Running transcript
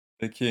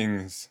The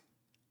Kings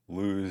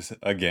lose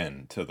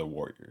again to the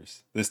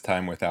Warriors. This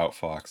time without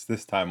Fox,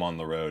 this time on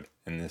the road,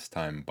 and this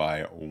time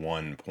by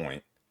 1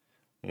 point,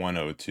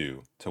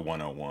 102 to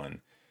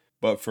 101.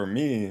 But for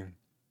me,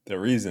 the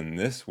reason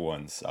this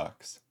one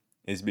sucks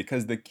is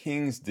because the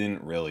Kings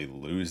didn't really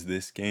lose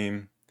this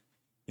game.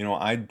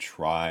 I'd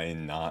try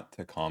not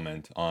to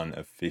comment on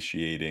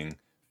officiating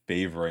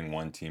favoring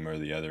one team or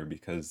the other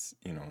because,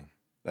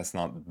 that's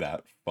not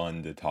that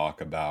fun to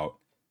talk about.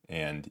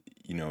 And,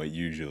 it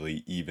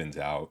usually evens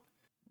out.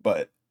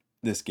 But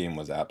this game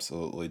was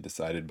absolutely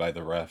decided by the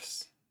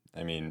refs.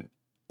 I mean,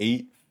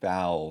 8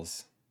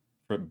 fouls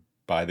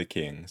by the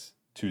Kings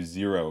to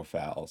 0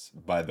 fouls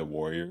by the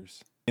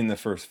Warriors in the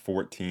first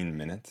 14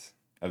 minutes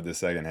of the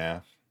second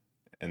half.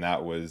 And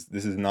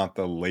this is not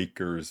the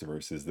Lakers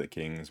versus the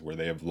Kings where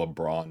they have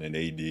LeBron and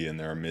AD and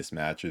there are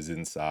mismatches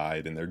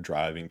inside and they're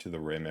driving to the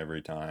rim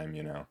every time.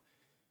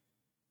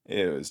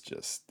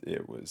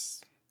 It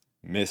was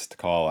missed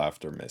call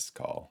after missed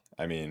call.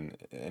 I mean,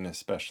 and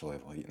especially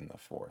late in the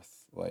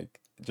fourth. Like,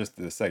 just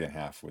the second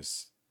half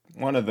was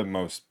one of the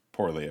most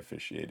poorly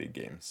officiated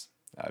games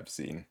I've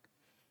seen.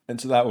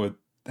 And so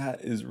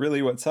that is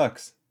really what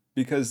sucks.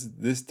 Because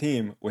this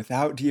team,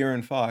 without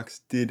De'Aaron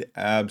Fox, did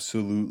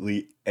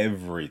absolutely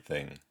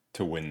everything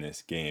to win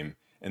this game.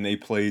 And they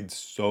played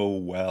so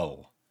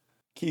well.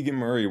 Keegan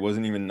Murray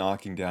wasn't even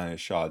knocking down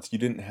his shots. You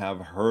didn't have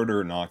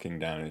Huerter knocking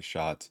down his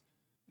shots.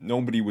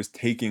 Nobody was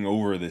taking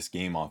over this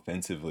game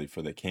offensively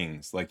for the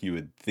Kings like you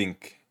would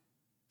think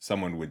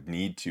someone would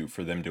need to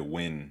for them to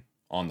win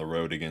on the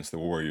road against the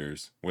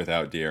Warriors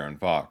without De'Aaron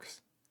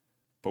Fox.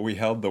 But we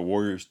held the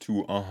Warriors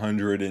to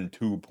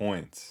 102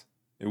 points.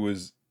 It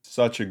was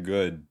such a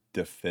good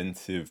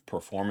defensive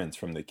performance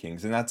from the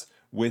Kings, and that's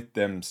with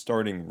them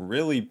starting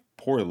really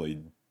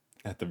poorly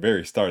at the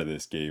very start of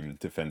this game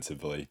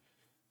defensively.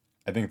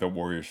 I think the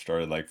Warriors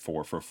started like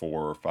 4 for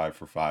 4 or 5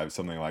 for 5,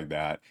 something like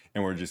that,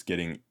 and we're just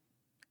getting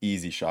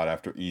easy shot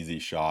after easy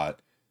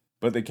shot.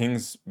 But the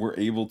Kings were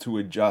able to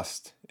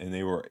adjust, and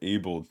they were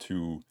able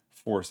to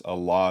force a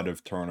lot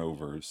of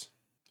turnovers.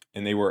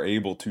 And they were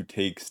able to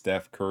take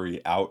Steph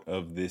Curry out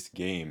of this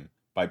game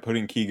by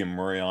putting Keegan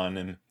Murray on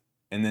him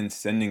and then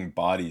sending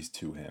bodies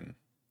to him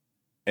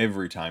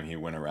every time he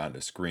went around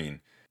a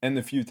screen. And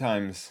the few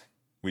times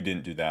we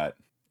didn't do that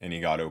and he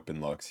got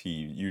open looks, he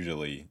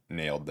usually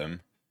nailed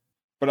them.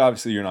 But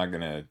obviously you're not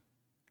going to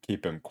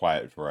keep him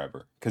quiet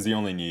forever because he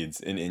only needs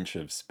an inch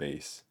of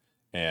space.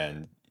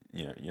 And,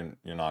 you're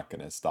not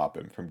going to stop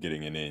him from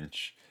getting an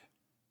inch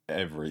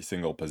every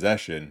single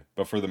possession.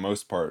 But for the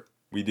most part,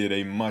 we did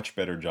a much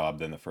better job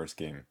than the first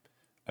game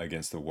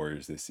against the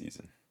Warriors this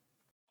season.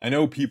 I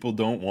know people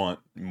don't want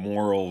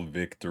moral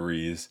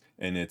victories,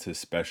 and it's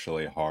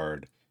especially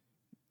hard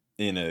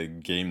in a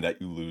game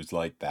that you lose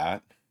like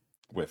that,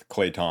 with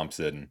Klay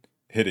Thompson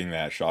hitting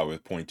that shot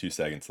with 0.2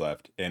 seconds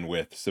left, and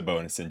with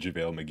Sabonis and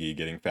JaVale McGee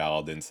getting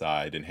fouled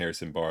inside, and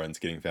Harrison Barnes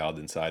getting fouled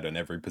inside on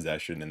every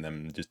possession, and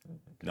them just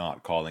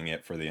not calling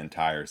it for the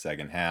entire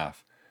second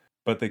half.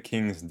 But the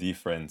Kings'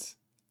 defense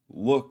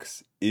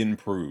looks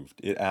improved.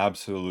 It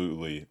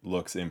absolutely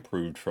looks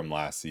improved from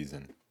last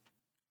season.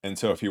 And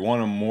so if you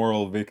want a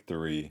moral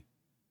victory,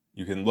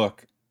 you can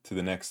look to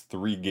the next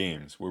 3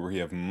 games where we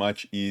have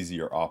much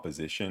easier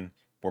opposition.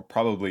 We're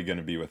probably going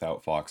to be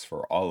without Fox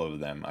for all of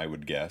them, I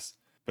would guess.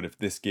 But if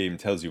this game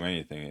tells you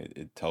anything,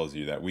 it tells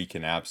you that we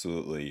can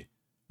absolutely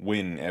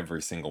win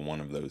every single one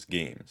of those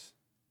games.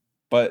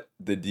 But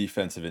the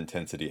defensive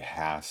intensity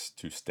has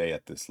to stay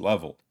at this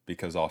level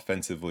because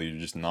offensively, you're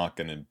just not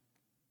going to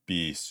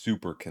be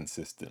super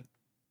consistent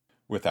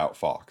without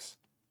Fox.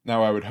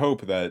 Now, I would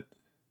hope that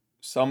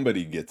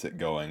somebody gets it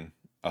going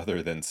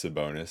other than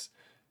Sabonis.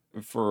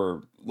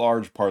 For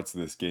large parts of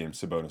this game,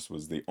 Sabonis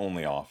was the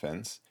only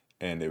offense,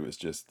 and it was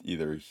just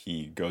either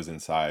he goes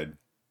inside,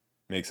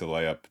 makes a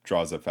layup,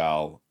 draws a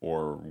foul,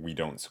 or we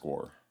don't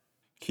score.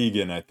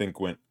 Keegan, I think,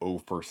 went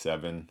 0 for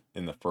 7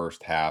 in the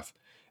first half,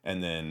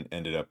 and then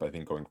ended up, I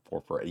think, going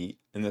 4 for 8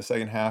 in the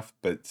second half,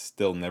 but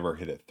still never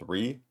hit a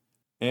 3.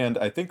 And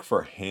I think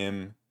for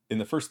him, in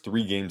the first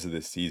 3 games of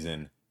this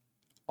season,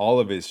 all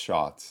of his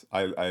shots,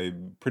 I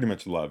pretty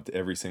much loved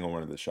every single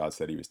one of the shots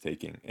that he was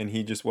taking. And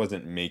he just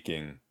wasn't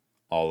making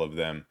all of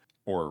them,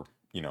 or,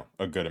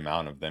 a good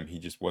amount of them. He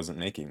just wasn't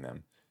making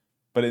them.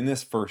 But in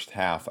this first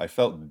half, I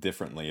felt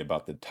differently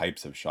about the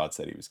types of shots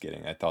that he was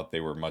getting. I thought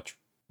they were much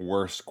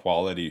worse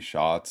quality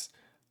shots.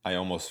 I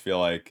almost feel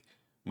like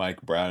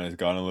Mike Brown has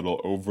gone a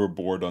little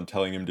overboard on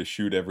telling him to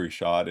shoot every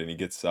shot, and he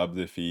gets subbed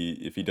if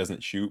he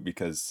doesn't shoot,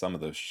 because some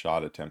of those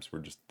shot attempts were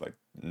just like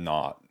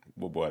not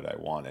what I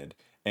wanted.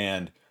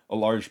 And a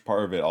large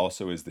part of it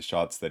also is the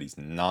shots that he's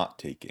not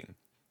taking.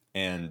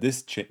 And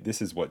this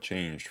is what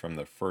changed from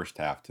the first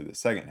half to the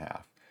second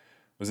half.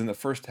 Was in the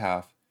first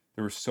half,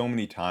 there were so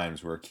many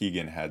times where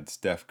Keegan had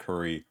Steph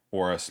Curry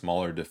or a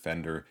smaller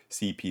defender,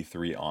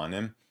 CP3, on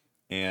him,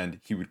 and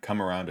he would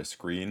come around a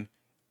screen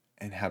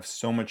and have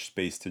so much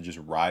space to just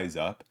rise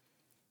up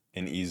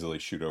and easily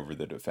shoot over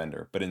the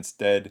defender. But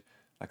instead,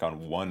 like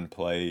on one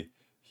play,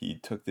 he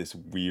took this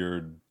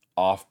weird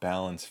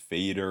off-balance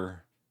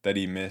fader that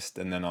he missed,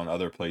 and then on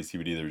other plays he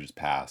would either just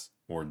pass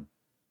or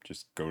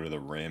just go to the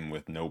rim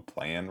with no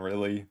plan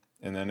really,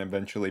 and then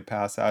eventually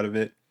pass out of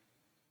it,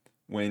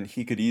 when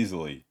he could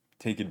easily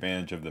take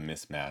advantage of the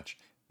mismatch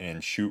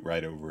and shoot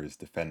right over his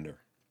defender.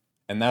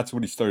 And that's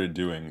what he started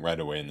doing right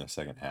away in the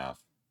second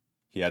half.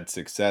 He had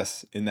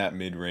success in that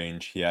mid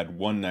range. He had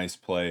one nice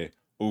play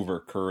over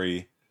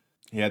Curry.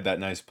 He had that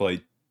nice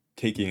play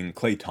taking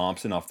Klay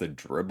Thompson off the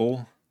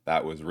dribble.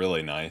 That was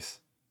really nice.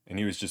 And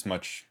he was just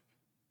much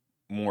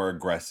more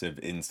aggressive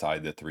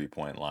inside the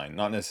 3-point line.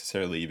 Not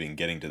necessarily even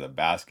getting to the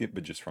basket,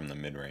 but just from the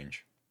mid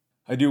range.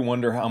 I do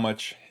wonder how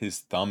much his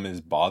thumb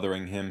is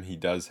bothering him. He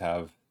does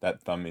have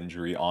that thumb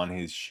injury on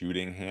his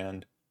shooting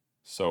hand.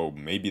 So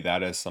maybe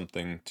that has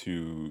something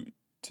to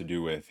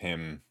do with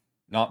him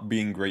not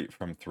being great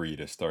from three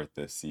to start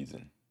this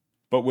season.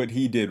 But what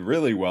he did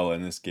really well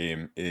in this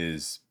game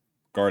is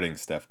guarding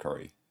Steph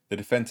Curry. The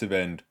defensive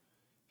end,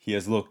 he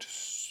has looked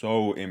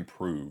so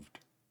improved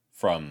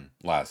from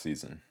last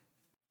season.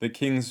 The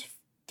Kings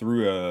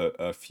threw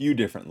a few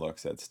different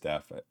looks at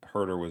Steph.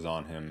 Huerter was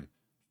on him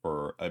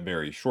for a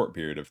very short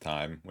period of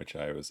time, which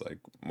I was like,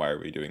 why are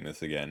we doing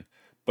this again?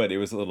 But it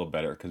was a little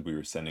better because we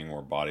were sending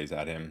more bodies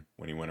at him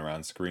when he went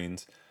around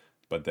screens.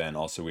 But then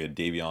also we had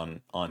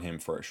Davion on him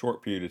for a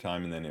short period of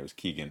time, and then it was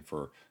Keegan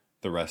for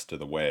the rest of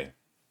the way.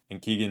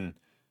 And Keegan,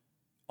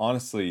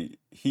 honestly,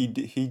 he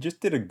just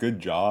did a good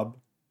job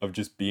of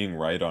just being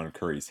right on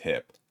Curry's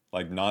hip.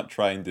 Like not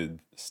trying to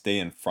stay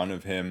in front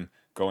of him,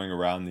 going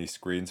around these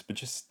screens, but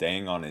just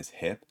staying on his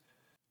hip.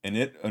 And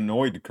it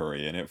annoyed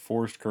Curry, and it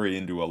forced Curry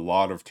into a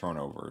lot of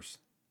turnovers.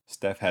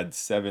 Steph had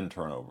 7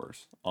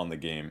 turnovers on the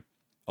game.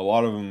 A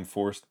lot of them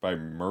forced by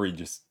Murray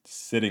just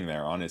sitting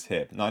there on his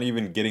hip, not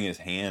even getting his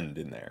hand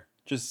in there,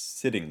 just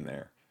sitting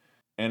there.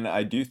 And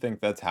I do think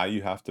that's how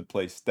you have to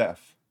play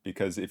Steph,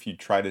 because if you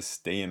try to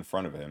stay in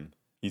front of him,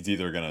 he's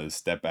either going to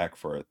step back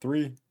for a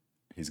 3,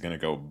 he's going to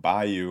go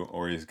by you,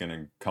 or he's going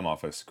to come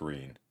off a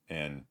screen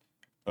and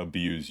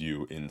abuse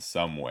you in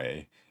some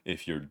way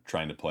if you're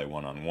trying to play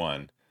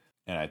one-on-one.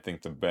 And I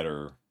think the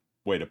better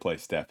way to play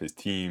Steph is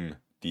team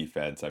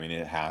defense. I mean,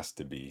 it has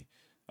to be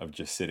of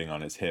just sitting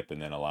on his hip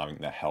and then allowing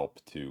the help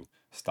to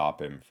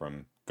stop him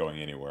from going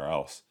anywhere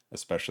else,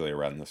 especially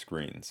around the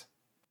screens.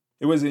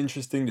 It was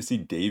interesting to see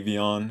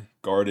Davion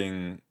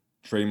guarding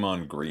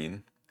Draymond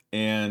Green,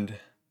 and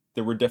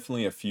there were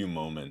definitely a few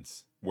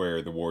moments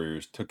where the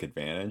Warriors took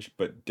advantage,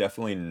 but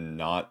definitely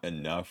not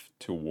enough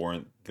to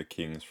warrant the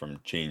Kings from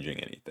changing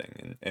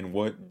anything. And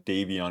what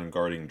Davion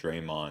guarding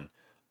Draymond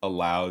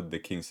allowed the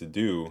Kings to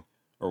do,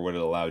 or what it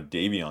allowed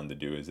Davion to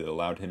do, is it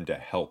allowed him to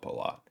help a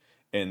lot.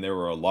 And there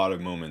were a lot of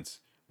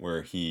moments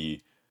where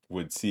he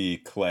would see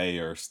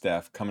Klay or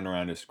Steph coming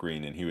around his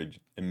screen, and he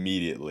would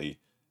immediately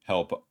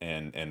help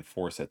and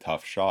force a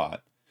tough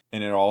shot.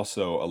 And it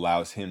also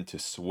allows him to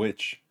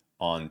switch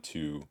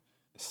onto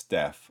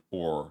Steph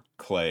or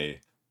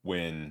Klay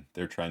when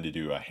they're trying to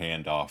do a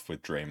handoff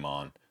with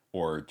Draymond,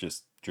 or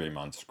just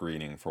Draymond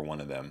screening for one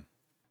of them.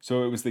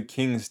 So it was the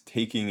Kings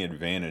taking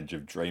advantage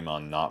of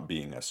Draymond not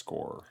being a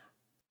scorer.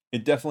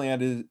 It definitely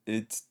had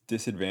its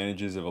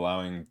disadvantages of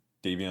allowing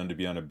Davion to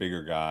be on a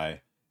bigger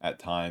guy at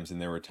times, and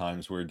there were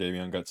times where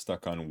Davion got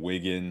stuck on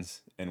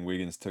Wiggins, and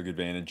Wiggins took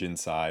advantage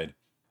inside.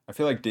 I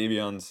feel like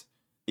Davion's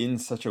in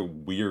such a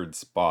weird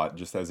spot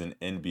just as an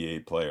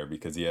NBA player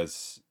because he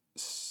has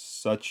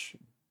such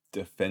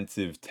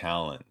defensive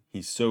talent.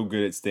 He's so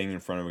good at staying in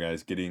front of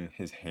guys, getting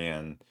his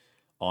hand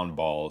on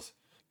balls.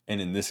 And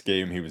in this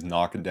game, he was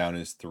knocking down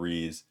his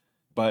threes.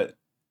 But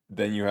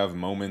then you have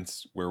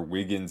moments where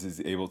Wiggins is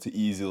able to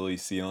easily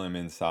seal him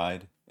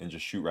inside and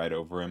just shoot right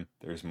over him.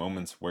 There's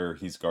moments where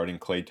he's guarding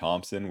Klay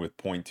Thompson with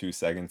 0.2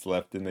 seconds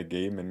left in the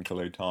game, and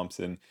Klay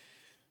Thompson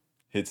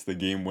hits the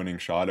game-winning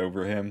shot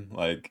over him.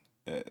 Like,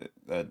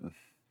 there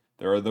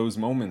are those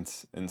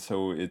moments, and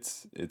so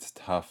it's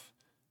tough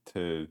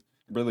to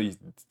really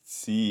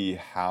see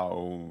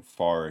how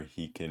far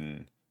he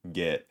can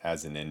get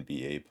as an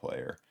NBA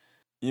player.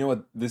 You know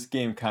what? This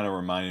game kind of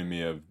reminded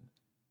me of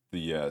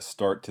the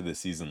start to the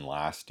season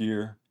last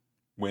year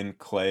when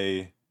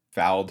Klay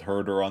fouled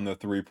Huerter on the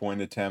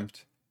 3-point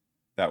attempt.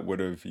 That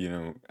would have,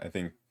 I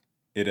think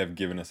it'd have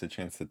given us a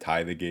chance to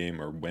tie the game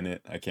or win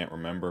it. I can't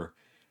remember.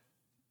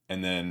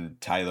 And then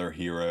Tyler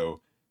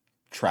Hero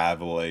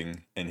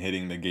traveling and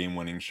hitting the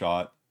game-winning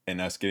shot, and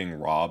us getting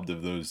robbed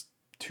of those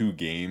 2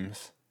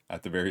 games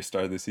at the very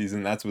start of the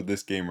season. That's what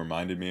this game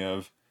reminded me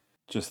of.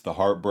 Just the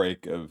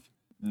heartbreak of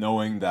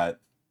knowing that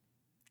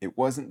it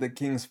wasn't the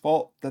Kings'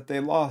 fault that they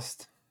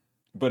lost,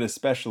 but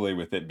especially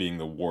with it being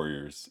the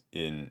Warriors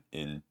in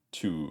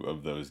 2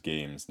 of those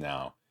games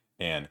now,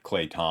 and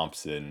Klay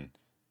Thompson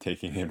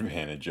taking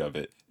advantage of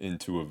it in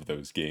 2 of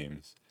those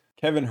games.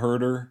 Kevin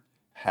Huerter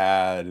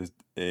had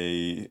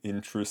a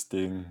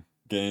interesting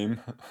game,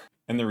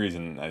 and the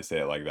reason I say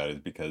it like that is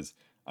because,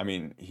 I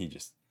mean, he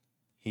just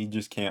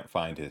can't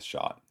find his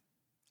shot.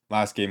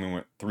 Last game he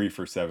went 3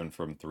 for 7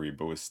 from 3,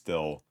 but was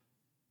still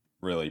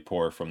really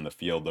poor from the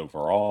field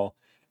overall.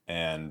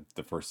 And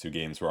the first 2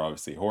 games were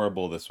obviously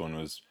horrible. This one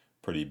was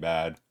pretty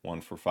bad, 1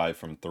 for 5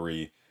 from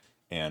 3.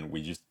 and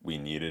we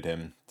needed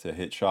him to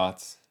hit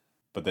shots.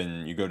 But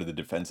then you go to the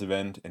defensive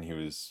end, and he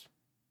was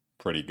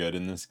pretty good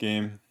in this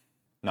game.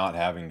 Not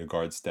having to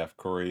guard Steph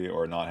Curry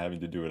or not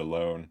having to do it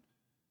alone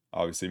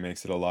obviously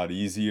makes it a lot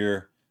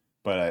easier.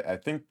 But I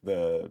think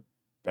the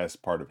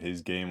best part of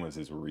his game was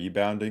his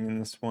rebounding in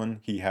this one.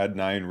 He had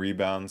 9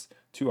 rebounds,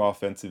 2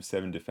 offensive,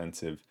 7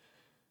 defensive.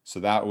 So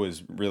that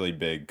was really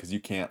big because you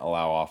can't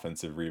allow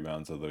offensive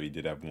rebounds, although he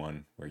did have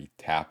one where he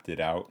tapped it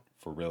out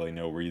for really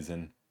no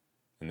reason.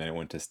 And then it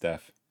went to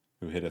Steph,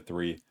 who hit a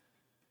three.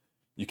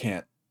 You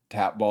can't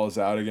tap balls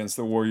out against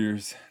the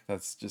Warriors.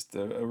 That's just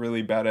a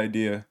really bad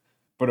idea.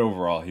 But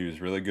overall, he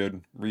was really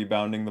good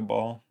rebounding the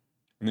ball.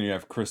 And then you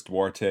have Chris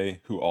Duarte,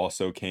 who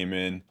also came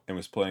in and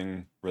was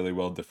playing really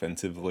well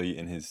defensively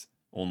in his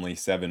only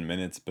 7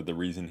 minutes. But the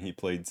reason he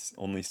played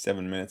only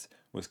 7 minutes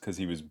was because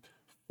he was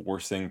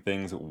forcing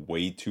things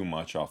way too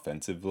much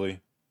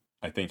offensively.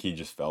 I think he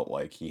just felt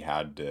like he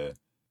had to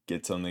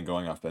get something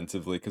going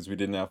offensively because we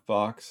didn't have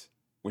Fox,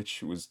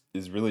 which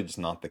is really just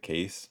not the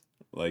case.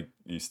 Like,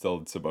 you still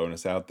had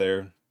Sabonis out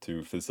there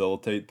to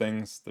facilitate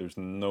things. There's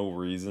no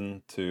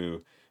reason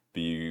to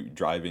be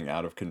driving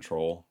out of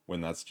control when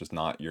that's just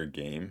not your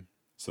game.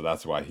 So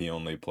that's why he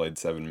only played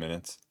 7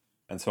 minutes.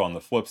 And so on the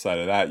flip side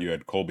of that, you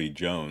had Colby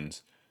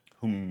Jones,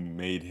 who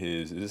made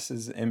is this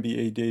his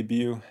NBA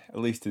debut? At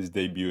least his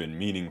debut in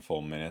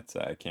meaningful minutes.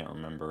 I can't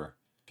remember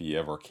if he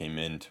ever came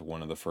into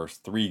one of the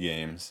first 3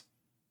 games.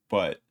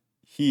 But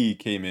he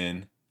came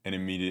in and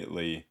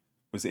immediately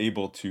was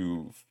able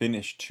to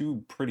finish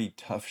 2 pretty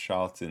tough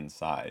shots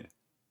inside.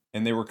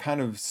 And they were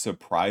kind of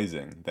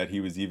surprising that he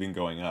was even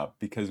going up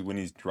because when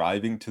he's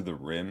driving to the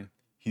rim,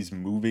 he's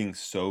moving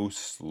so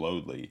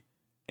slowly.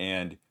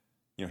 And,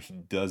 he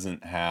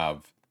doesn't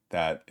have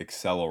that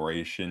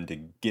acceleration to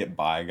get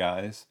by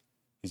guys.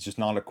 He's just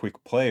not a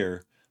quick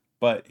player,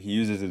 but he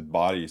uses his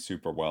body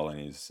super well and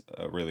he's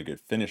a really good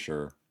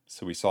finisher.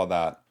 So we saw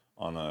that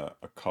on a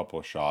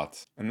couple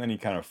shots. And then he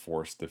kind of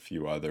forced a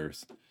few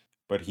others.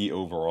 But he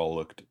overall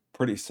looked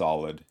pretty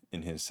solid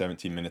in his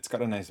 17 minutes.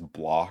 Got a nice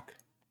block.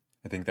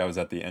 I think that was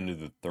at the end of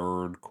the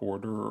third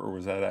quarter, or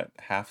was that at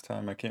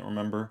halftime? I can't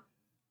remember.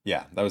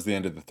 Yeah, that was the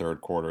end of the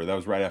third quarter. That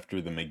was right after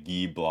the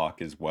McGee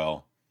block as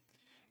well.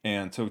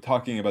 And so,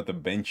 talking about the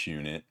bench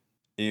unit,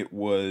 it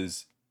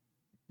was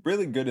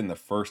really good in the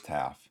first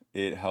half.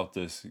 It helped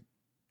us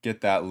get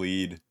that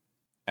lead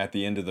at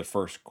the end of the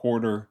first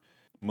quarter.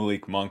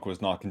 Malik Monk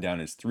was knocking down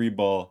his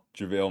 3-ball.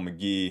 JaVale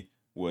McGee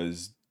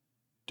was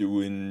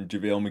doing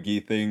JaVale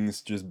McGee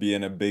things, just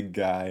being a big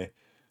guy.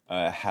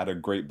 Had a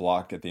great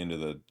block at the end of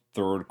the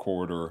third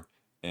quarter.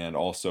 And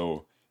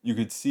also, you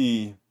could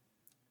see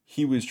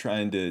he was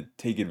trying to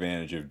take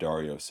advantage of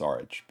Dario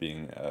Saric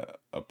being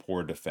a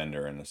poor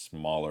defender and a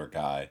smaller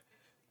guy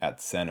at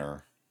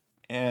center.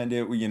 And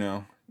it,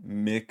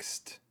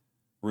 mixed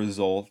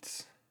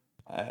results.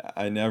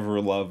 I never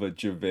love a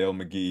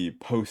JaVale McGee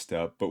post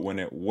up, but when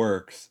it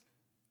works,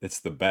 it's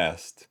the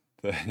best.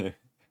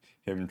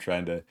 Him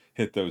trying to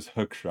hit those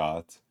hook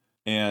shots.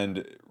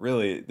 And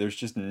really, there's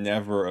just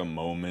never a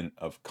moment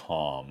of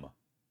calm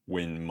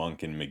when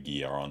Monk and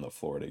McGee are on the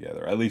floor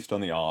together, at least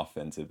on the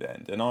offensive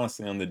end. And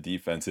honestly, on the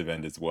defensive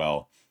end as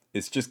well,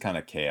 it's just kind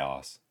of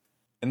chaos.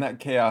 And that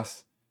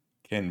chaos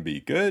can be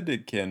good,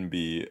 it can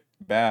be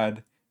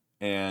bad,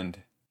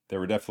 and there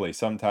were definitely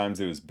sometimes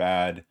it was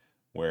bad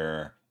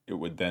where it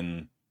would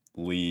then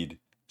lead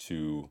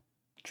to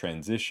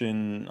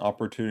transition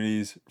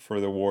opportunities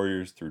for the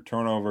Warriors through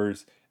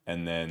turnovers,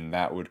 and then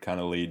that would kind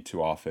of lead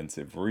to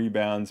offensive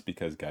rebounds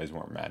because guys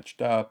weren't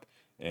matched up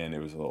and it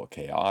was a little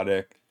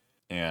chaotic.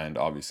 And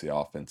obviously,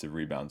 offensive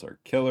rebounds are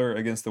killer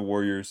against the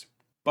Warriors.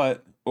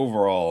 But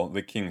overall,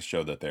 the Kings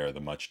show that they are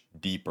the much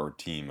deeper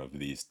team of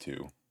these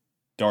two.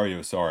 Dario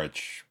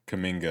Saric,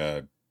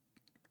 Kuminga,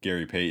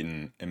 Gary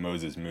Payton, and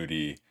Moses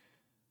Moody,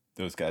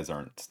 those guys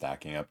aren't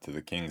stacking up to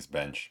the Kings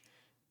bench.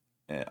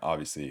 And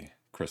obviously,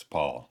 Chris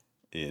Paul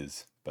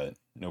is, but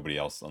nobody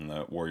else on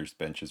the Warriors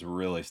bench is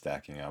really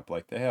stacking up.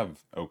 Like, they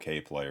have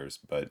okay players,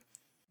 but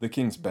the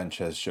Kings bench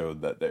has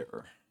showed that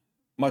they're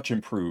much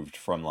improved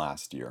from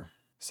last year.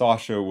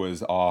 Sasha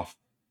was off,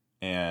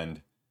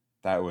 and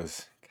that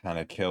was kind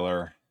of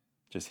killer.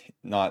 Just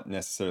not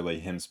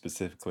necessarily him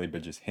specifically,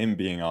 but just him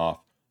being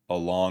off,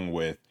 along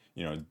with,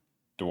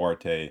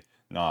 Duarte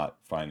not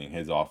finding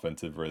his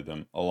offensive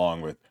rhythm,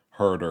 along with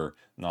Huerter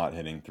not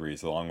hitting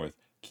threes, along with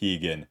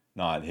Keegan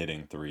not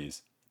hitting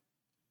threes.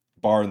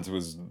 Barnes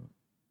was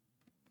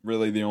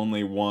really the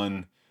only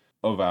one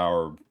of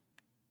our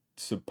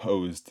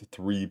supposed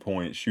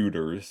 3-point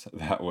shooters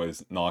that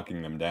was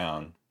knocking them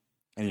down.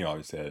 And you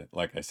obviously had,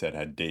 like I said,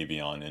 had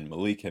Davion and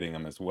Malik hitting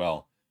them as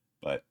well.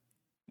 But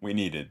we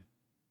needed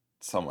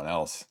someone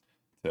else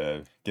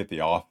to get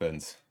the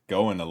offense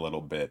going a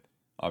little bit.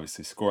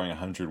 Obviously, scoring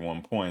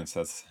 101 points,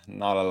 that's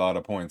not a lot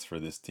of points for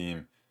this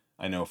team.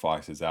 I know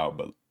Fox is out,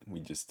 but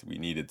we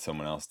needed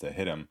someone else to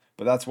hit him.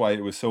 But that's why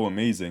it was so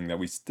amazing that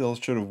we still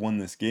should have won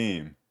this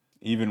game,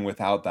 even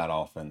without that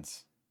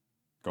offense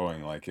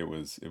going like it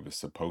was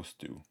supposed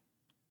to.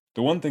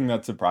 The one thing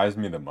that surprised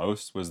me the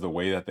most was the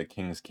way that the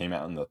Kings came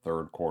out in the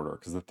third quarter,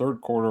 because the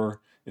third quarter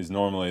is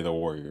normally the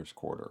Warriors'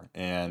 quarter,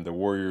 and the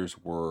Warriors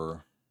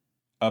were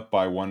up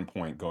by 1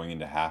 point going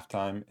into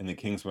halftime, and the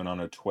Kings went on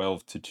a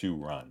 12-2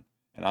 run.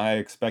 And I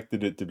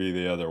expected it to be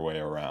the other way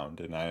around,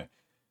 and I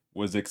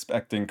was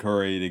expecting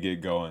Curry to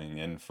get going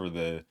and for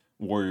the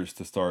Warriors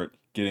to start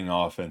getting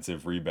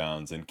offensive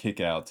rebounds and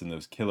kickouts and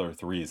those killer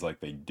threes like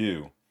they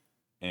do.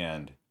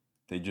 And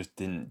they just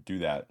didn't do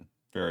that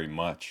very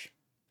much.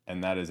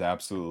 And that is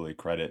absolutely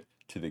credit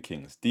to the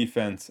Kings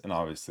defense. And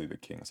obviously the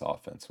Kings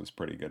offense was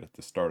pretty good at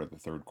the start of the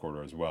third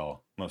quarter as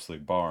well, mostly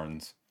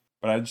Barnes.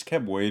 But I just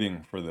kept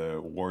waiting for the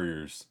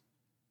Warriors'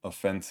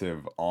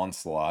 offensive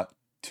onslaught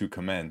to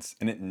commence,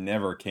 and it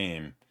never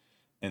came.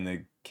 And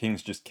the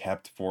Kings just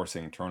kept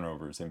forcing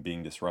turnovers and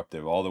being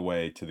disruptive all the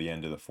way to the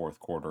end of the fourth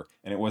quarter.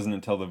 And it wasn't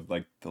until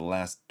the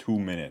last 2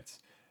 minutes,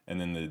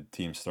 and then the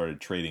team started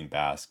trading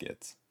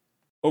baskets.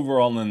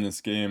 Overall, in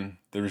this game,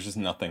 there was just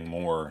nothing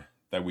more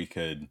that we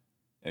could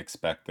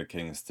expect the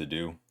Kings to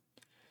do.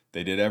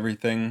 They did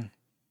everything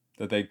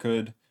that they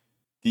could.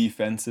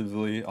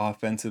 Defensively,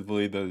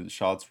 offensively, the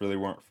shots really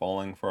weren't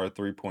falling for our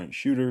 3-point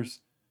shooters.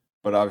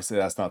 But obviously,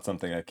 that's not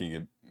something I can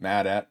get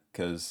mad at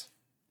because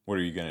what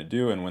are you going to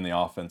do? And when the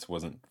offense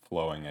wasn't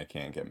flowing, I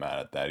can't get mad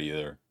at that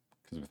either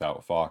because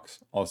without Fox.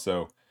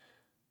 Also,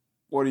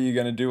 what are you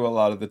going to do a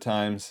lot of the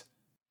times?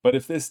 But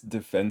if this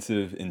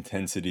defensive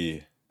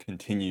intensity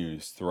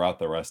continues throughout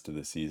the rest of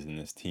the season,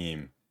 this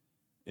team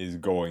is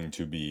going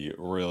to be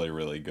really,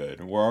 really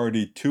good. We're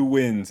already 2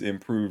 wins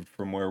improved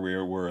from where we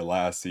were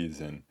last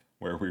season,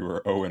 where we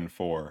were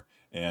 0-4.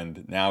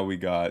 And now we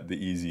got the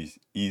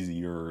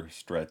easier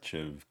stretch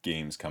of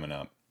games coming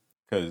up.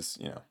 Because,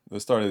 the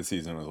start of the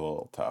season was a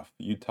little tough.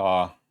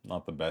 Utah,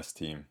 not the best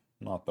team,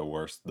 not the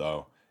worst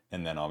though.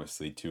 And then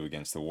obviously 2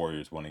 against the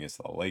Warriors, 1 against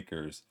the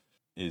Lakers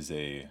is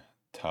a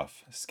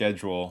tough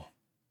schedule.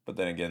 But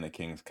then again, the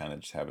Kings kind of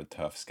just have a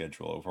tough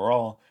schedule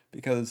overall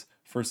because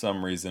for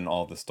some reason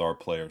all the star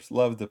players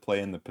love to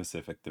play in the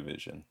Pacific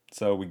Division.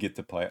 So we get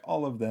to play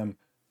all of them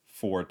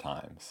 4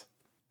 times.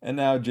 And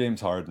now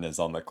James Harden is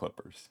on the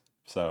Clippers.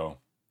 So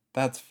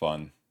that's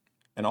fun.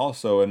 And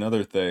also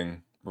another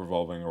thing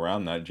revolving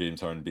around that James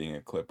Harden being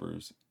a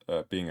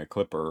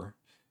Clipper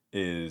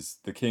is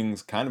the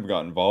Kings kind of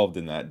got involved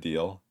in that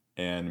deal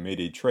and made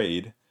a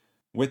trade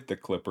with the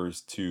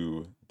Clippers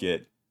to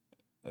get,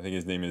 I think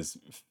his name is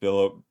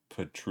Philip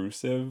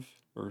Petrusev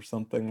or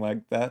something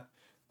like that.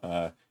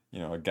 A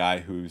guy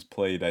who's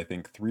played, I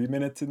think, 3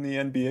 minutes in the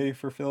NBA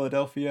for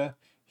Philadelphia.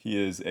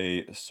 He is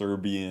a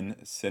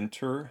Serbian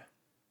center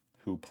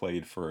who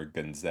played for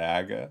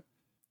Gonzaga.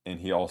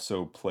 And he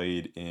also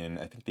played in,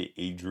 I think, the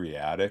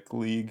Adriatic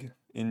League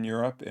in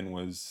Europe and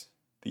was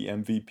the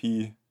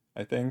MVP,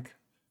 I think.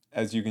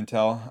 As you can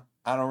tell,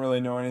 I don't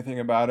really know anything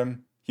about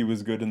him. He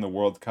was good in the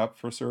World Cup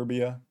for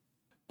Serbia.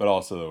 But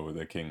also,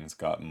 the Kings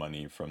got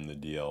money from the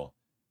deal.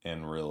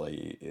 And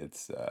really,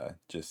 it's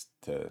just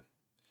to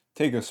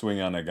take a swing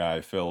on a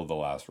guy, fill the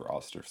last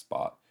roster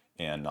spot,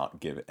 and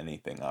not give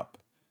anything up,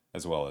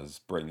 as well as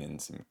bring in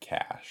some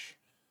cash.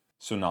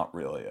 So not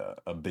really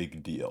a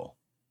big deal.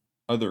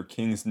 Other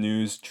Kings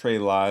news, Trey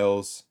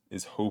Lyles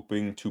is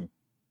hoping to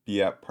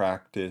be at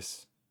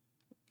practice.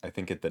 I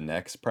think at the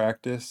next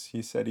practice,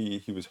 he said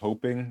he was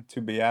hoping to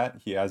be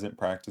at. He hasn't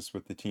practiced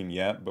with the team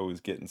yet, but was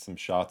getting some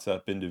shots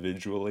up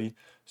individually.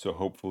 So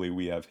hopefully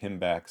we have him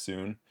back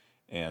soon.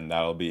 And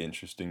that'll be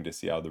interesting to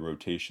see how the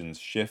rotations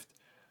shift.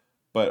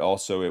 But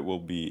also it will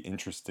be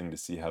interesting to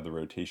see how the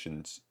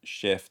rotations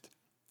shift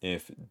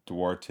if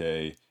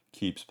Duarte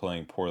keeps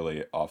playing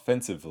poorly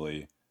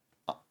offensively.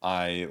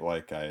 I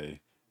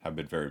have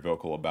been very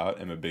vocal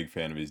about. I'm a big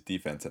fan of his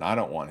defense, and I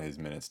don't want his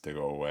minutes to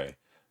go away.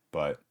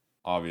 But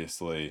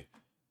obviously,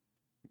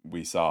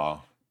 we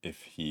saw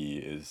if he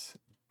is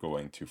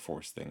going to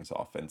force things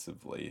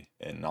offensively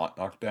and not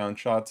knock down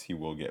shots, he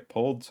will get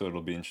pulled. So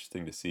it'll be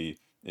interesting to see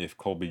if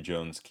Colby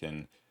Jones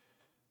can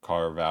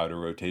carve out a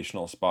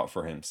rotational spot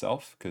for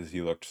himself because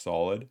he looked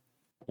solid.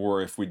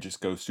 Or if we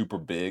just go super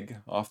big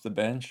off the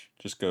bench,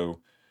 just go,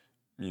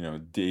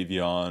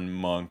 Davion,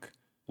 Monk,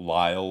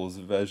 Lyles,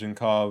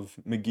 Vezenkov,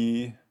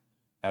 McGee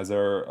as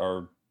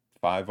our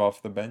 5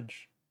 off the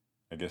bench.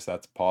 I guess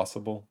that's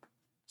possible.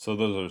 So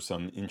those are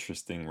some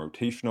interesting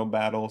rotational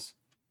battles.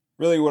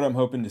 Really what I'm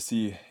hoping to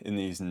see in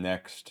these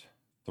next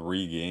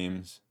 3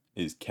 games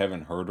is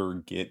Kevin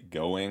Huerter get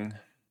going.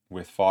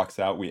 With Fox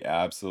out, we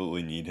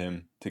absolutely need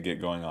him to get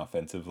going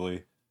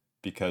offensively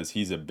because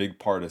he's a big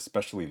part,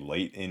 especially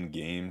late in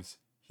games.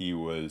 He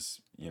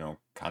was,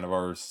 kind of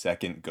our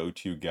second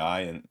go-to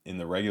guy in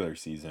the regular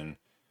season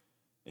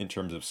in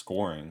terms of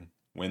scoring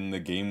when the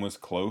game was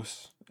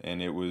close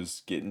and it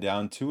was getting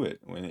down to it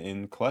when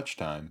in clutch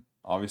time.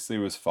 Obviously, it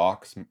was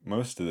Fox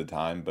most of the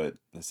time, but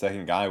the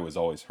second guy was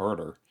always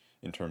Huerter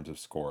in terms of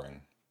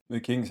scoring. The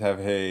Kings have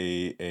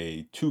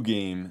a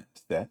 2-game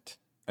set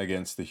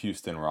against the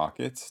Houston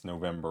Rockets,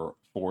 November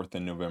 4th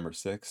and November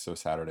 6th, so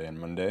Saturday and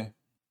Monday.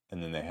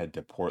 And then they head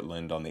to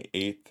Portland on the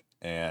 8th.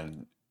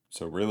 And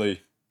so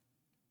really,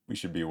 we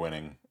should be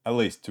winning at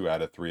least 2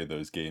 out of 3 of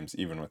those games,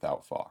 even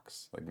without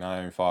Fox. Like, not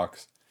having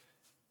Fox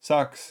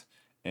sucks,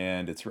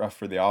 and it's rough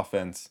for the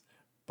offense,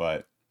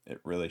 but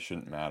it really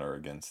shouldn't matter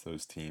against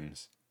those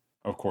teams.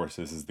 Of course,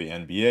 this is the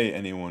NBA.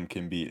 Anyone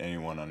can beat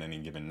anyone on any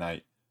given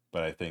night,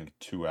 but I think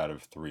 2 out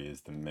of 3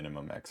 is the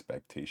minimum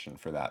expectation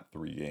for that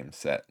 3-game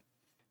set.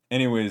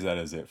 Anyways, that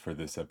is it for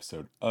this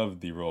episode of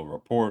the Roll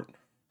Report.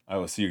 I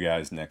will see you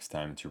guys next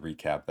time to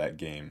recap that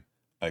game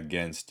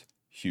against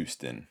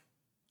Houston.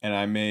 And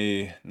I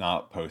may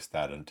not post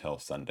that until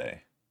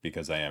Sunday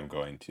because I am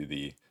going to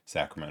the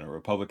Sacramento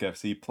Republic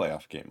FC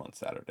playoff game on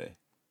Saturday.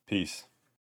 Peace.